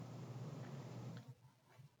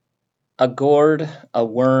A gourd, a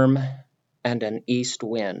worm, and an east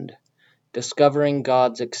wind. Discovering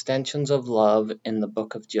God's extensions of love in the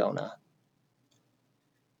book of Jonah.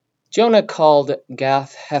 Jonah called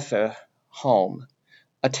Gath-hepher home,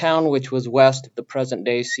 a town which was west of the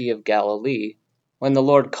present-day Sea of Galilee. When the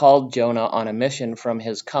Lord called Jonah on a mission from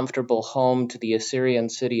his comfortable home to the Assyrian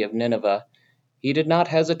city of Nineveh, he did not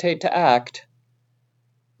hesitate to act.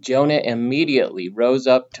 Jonah immediately rose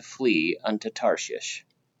up to flee unto Tarshish.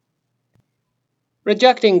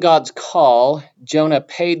 Rejecting God's call, Jonah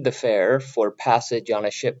paid the fare for passage on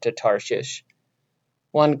a ship to Tarshish.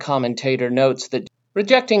 One commentator notes that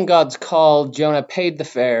rejecting God's call, Jonah paid the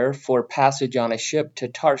fare for passage on a ship to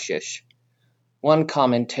Tarshish. One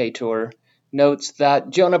commentator notes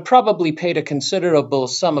that Jonah probably paid a considerable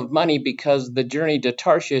sum of money because the journey to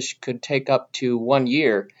Tarshish could take up to 1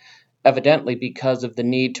 year, evidently because of the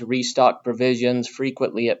need to restock provisions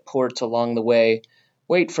frequently at ports along the way,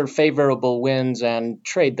 wait for favorable winds, and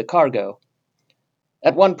trade the cargo.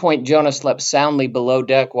 At one point, Jonah slept soundly below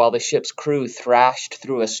deck while the ship's crew thrashed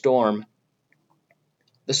through a storm.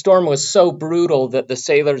 The storm was so brutal that the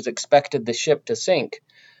sailors expected the ship to sink,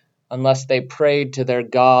 unless they prayed to their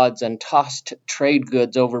gods and tossed trade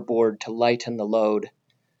goods overboard to lighten the load.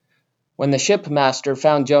 When the shipmaster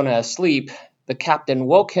found Jonah asleep, the captain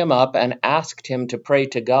woke him up and asked him to pray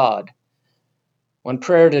to God. When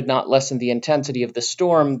prayer did not lessen the intensity of the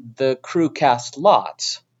storm, the crew cast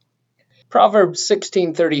lots. Proverbs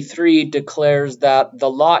 16:33 declares that the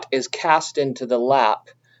lot is cast into the lap,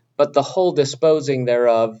 but the whole disposing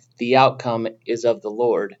thereof, the outcome is of the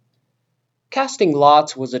Lord. Casting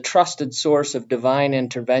lots was a trusted source of divine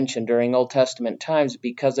intervention during Old Testament times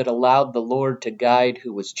because it allowed the Lord to guide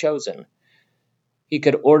who was chosen. He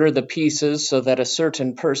could order the pieces so that a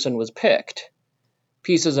certain person was picked.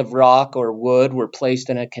 Pieces of rock or wood were placed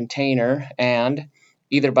in a container and,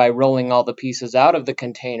 either by rolling all the pieces out of the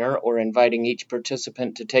container or inviting each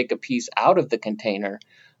participant to take a piece out of the container,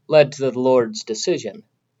 led to the Lord's decision.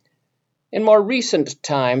 In more recent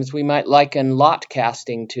times, we might liken lot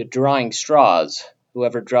casting to drawing straws.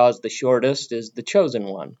 Whoever draws the shortest is the chosen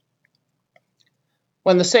one.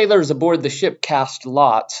 When the sailors aboard the ship cast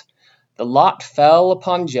lots, the lot fell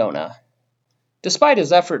upon Jonah. Despite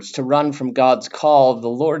his efforts to run from God's call, the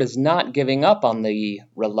Lord is not giving up on the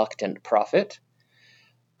reluctant prophet.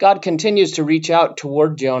 God continues to reach out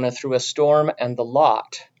toward Jonah through a storm and the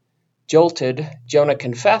lot. Jolted, Jonah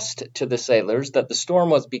confessed to the sailors that the storm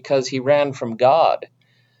was because he ran from God.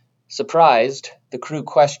 Surprised, the crew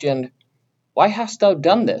questioned, "Why hast thou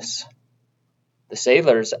done this?" The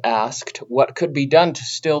sailors asked what could be done to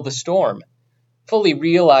still the storm. Fully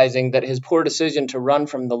realizing that his poor decision to run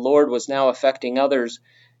from the Lord was now affecting others,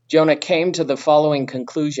 Jonah came to the following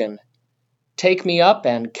conclusion: "Take me up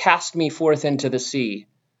and cast me forth into the sea.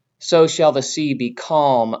 So shall the sea be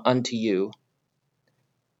calm unto you."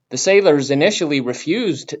 The sailors initially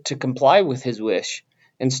refused to comply with his wish.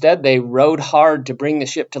 Instead, they rowed hard to bring the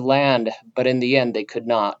ship to land, but in the end they could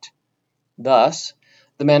not. Thus,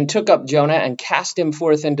 the men took up Jonah and cast him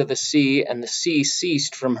forth into the sea, and the sea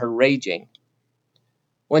ceased from her raging.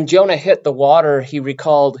 When Jonah hit the water, he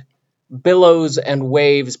recalled, "Billows and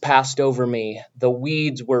waves passed over me, the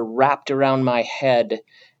weeds were wrapped around my head,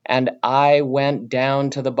 and I went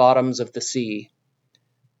down to the bottoms of the sea."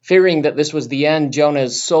 Fearing that this was the end,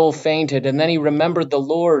 Jonah's soul fainted, and then he remembered the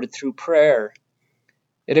Lord through prayer.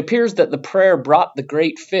 It appears that the prayer brought the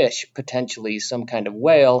great fish, potentially some kind of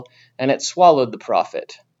whale, and it swallowed the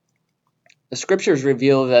prophet. The scriptures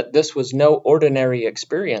reveal that this was no ordinary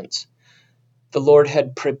experience. The Lord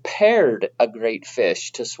had prepared a great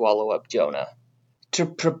fish to swallow up Jonah. To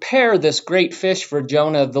prepare this great fish for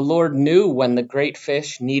Jonah, the Lord knew when the great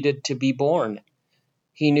fish needed to be born.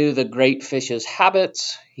 He knew the great fish's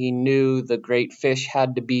habits. He knew the great fish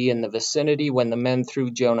had to be in the vicinity when the men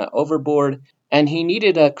threw Jonah overboard, and he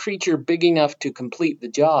needed a creature big enough to complete the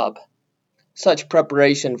job. Such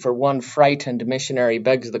preparation for one frightened missionary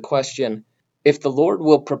begs the question, if the Lord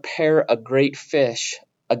will prepare a great fish,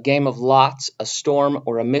 a game of lots, a storm,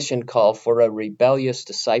 or a mission call for a rebellious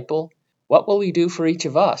disciple, what will he do for each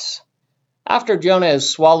of us? After Jonah is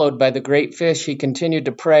swallowed by the great fish, he continued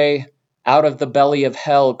to pray, "Out of the belly of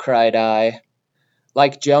hell, cried I."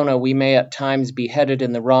 Like Jonah, we may at times be headed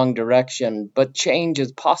in the wrong direction, but change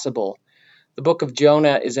is possible. The book of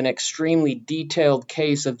Jonah is an extremely detailed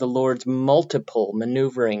case of the Lord's multiple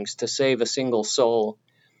maneuverings to save a single soul.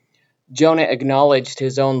 Jonah acknowledged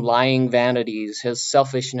his own lying vanities, his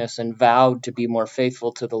selfishness, and vowed to be more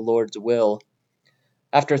faithful to the Lord's will.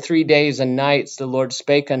 After 3 days and nights, the Lord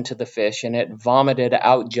spake unto the fish, and it vomited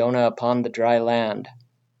out Jonah upon the dry land.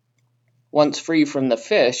 Once free from the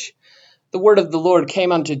fish, The word of the Lord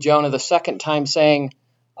came unto Jonah the second time, saying,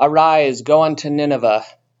 Arise, go unto Nineveh.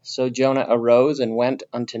 So Jonah arose and went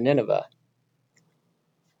unto Nineveh.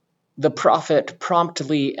 The prophet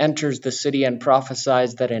promptly enters the city and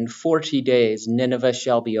prophesies that in 40 days Nineveh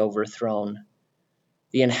shall be overthrown.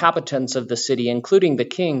 The inhabitants of the city, including the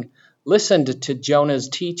king, listened to Jonah's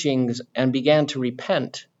teachings and began to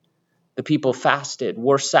repent. The people fasted,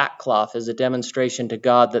 wore sackcloth as a demonstration to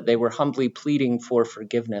God that they were humbly pleading for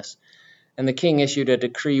forgiveness, and the king issued a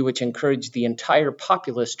decree which encouraged the entire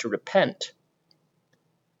populace to repent.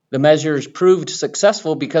 The measures proved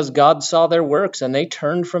successful because God saw their works, and they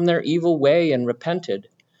turned from their evil way and repented.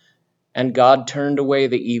 And God turned away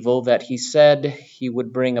the evil that he said he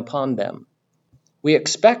would bring upon them. We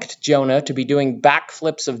expect Jonah to be doing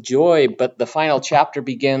backflips of joy, but the final chapter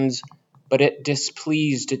begins, But it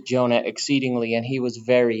displeased Jonah exceedingly, and he was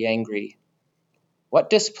very angry. What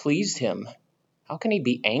displeased him? How can he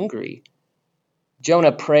be angry?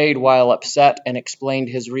 Jonah prayed while upset and explained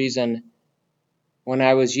his reason. When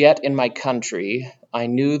I was yet in my country, I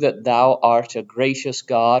knew that thou art a gracious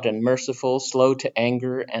God and merciful, slow to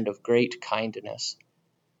anger, and of great kindness.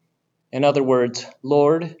 In other words,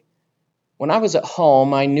 Lord, when I was at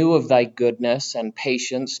home, I knew of thy goodness and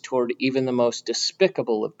patience toward even the most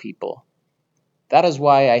despicable of people. That is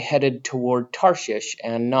why I headed toward Tarshish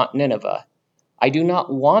and not Nineveh. I do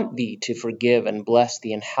not want thee to forgive and bless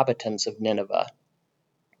the inhabitants of Nineveh.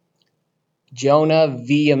 Jonah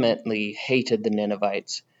vehemently hated the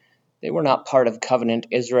Ninevites. They were not part of covenant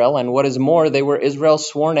Israel, and what is more, they were Israel's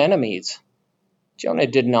sworn enemies. Jonah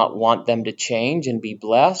did not want them to change and be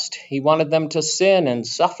blessed. He wanted them to sin and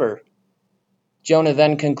suffer. Jonah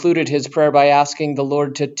then concluded his prayer by asking the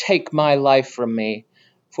Lord to take my life from me,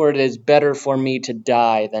 for it is better for me to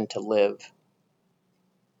die than to live.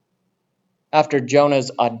 After Jonah's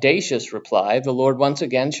audacious reply, the Lord once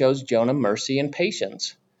again shows Jonah mercy and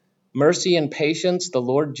patience. Mercy and patience the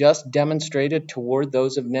Lord just demonstrated toward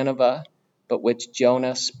those of Nineveh, but which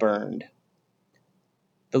Jonah spurned.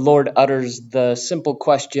 The Lord utters the simple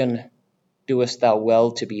question, Doest thou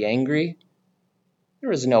well to be angry?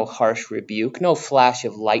 There is no harsh rebuke, no flash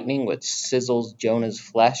of lightning which sizzles Jonah's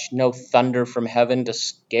flesh, no thunder from heaven to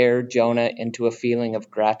scare Jonah into a feeling of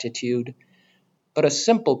gratitude, but a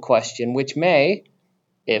simple question which may,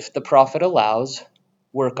 if the prophet allows,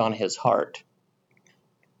 work on his heart.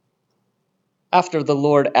 After the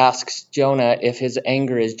Lord asks Jonah if his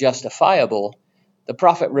anger is justifiable, the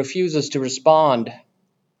prophet refuses to respond.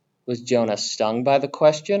 Was Jonah stung by the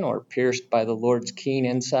question or pierced by the Lord's keen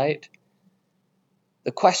insight?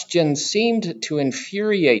 The question seemed to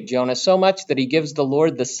infuriate Jonah so much that he gives the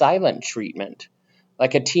Lord the silent treatment,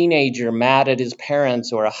 like a teenager mad at his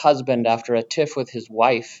parents or a husband after a tiff with his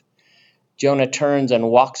wife. Jonah turns and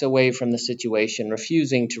walks away from the situation,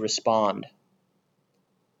 refusing to respond.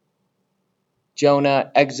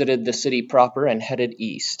 Jonah exited the city proper and headed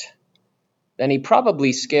east. Then he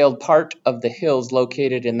probably scaled part of the hills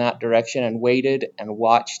located in that direction and waited and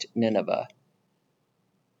watched Nineveh.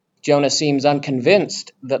 Jonah seems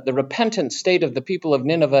unconvinced that the repentant state of the people of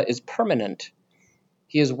Nineveh is permanent.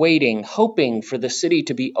 He is waiting, hoping for the city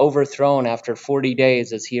to be overthrown after 40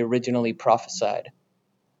 days as he originally prophesied.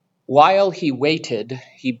 While he waited,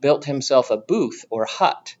 he built himself a booth or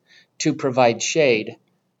hut to provide shade,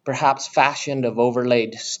 perhaps fashioned of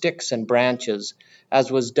overlaid sticks and branches,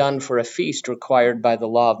 as was done for a feast required by the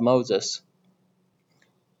law of Moses.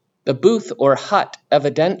 The booth or hut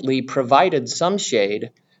evidently provided some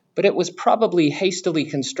shade, but it was probably hastily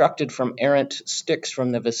constructed from errant sticks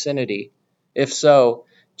from the vicinity. If so,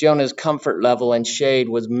 Jonah's comfort level and shade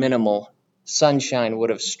was minimal. Sunshine would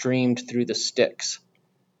have streamed through the sticks.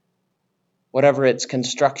 Whatever its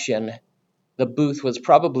construction, the booth was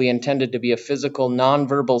probably intended to be a physical,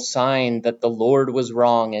 nonverbal sign that the Lord was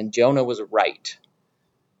wrong and Jonah was right.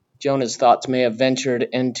 Jonah's thoughts may have ventured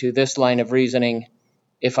into this line of reasoning: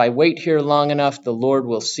 if I wait here long enough, the Lord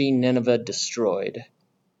will see Nineveh destroyed.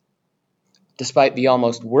 Despite the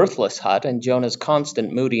almost worthless hut and Jonah's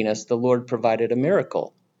constant moodiness, the Lord provided a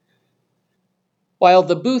miracle. While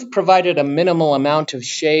the booth provided a minimal amount of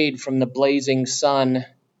shade from the blazing sun,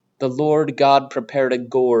 the Lord God prepared a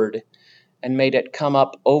gourd and made it come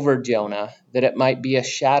up over Jonah, that it might be a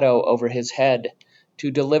shadow over his head,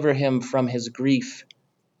 to deliver him from his grief.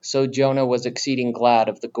 So Jonah was exceeding glad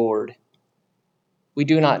of the gourd. We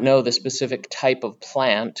do not know the specific type of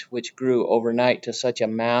plant which grew overnight to such a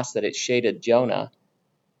mass that it shaded Jonah.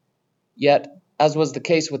 Yet, as was the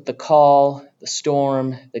case with the call, the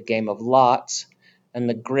storm, the game of lots, and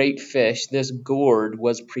the great fish, this gourd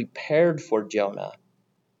was prepared for Jonah.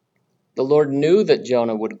 The Lord knew that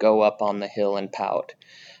Jonah would go up on the hill and pout,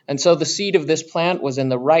 And so the seed of this plant was in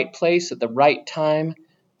the right place at the right time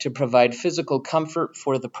to provide physical comfort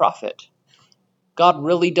for the prophet. God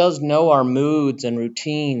really does know our moods and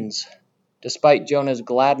routines. Despite Jonah's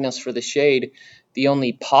gladness for the shade, the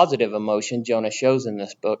only positive emotion Jonah shows in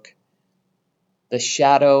this book, the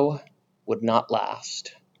shadow would not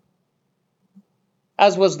last.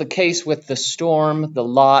 As was the case with the storm, the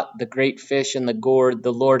lot, the great fish, and the gourd,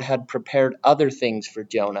 the Lord had prepared other things for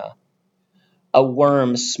Jonah. A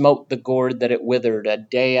worm smote the gourd that it withered a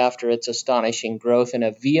day after its astonishing growth, and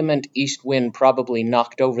a vehement east wind probably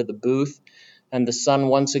knocked over the booth, and the sun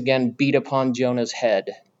once again beat upon Jonah's head.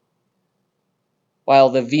 While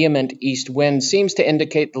the vehement east wind seems to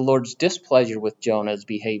indicate the Lord's displeasure with Jonah's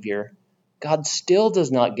behavior, God still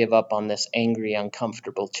does not give up on this angry,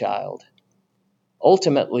 uncomfortable child.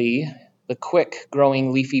 Ultimately, the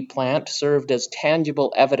quick-growing leafy plant served as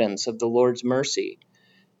tangible evidence of the Lord's mercy,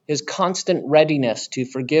 his constant readiness to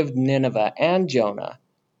forgive Nineveh and Jonah,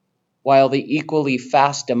 while the equally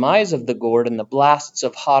fast demise of the gourd and the blasts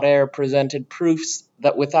of hot air presented proofs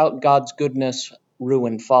that without God's goodness,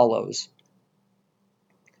 ruin follows.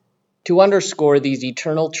 To underscore these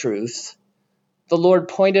eternal truths, the Lord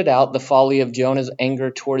pointed out the folly of Jonah's anger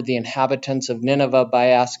toward the inhabitants of Nineveh by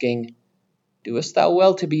asking, "Doest thou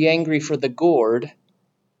well to be angry for the gourd?"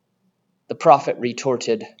 The prophet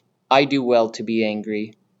retorted, "I do well to be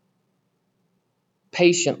angry."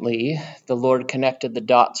 Patiently, the Lord connected the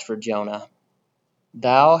dots for Jonah.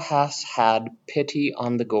 "Thou hast had pity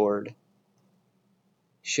on the gourd.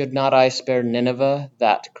 Should not I spare Nineveh,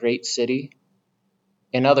 that great city?"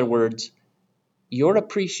 In other words, your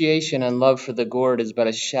appreciation and love for the gourd is but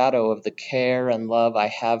a shadow of the care and love I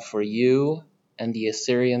have for you and the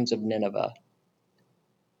Assyrians of Nineveh.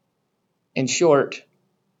 In short,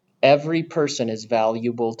 every person is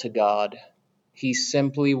valuable to God. He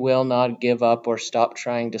simply will not give up or stop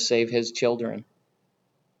trying to save his children.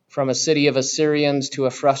 From a city of Assyrians to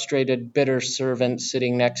a frustrated, bitter servant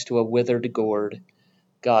sitting next to a withered gourd,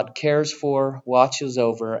 God cares for, watches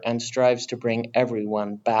over, and strives to bring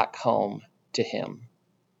everyone back home to him.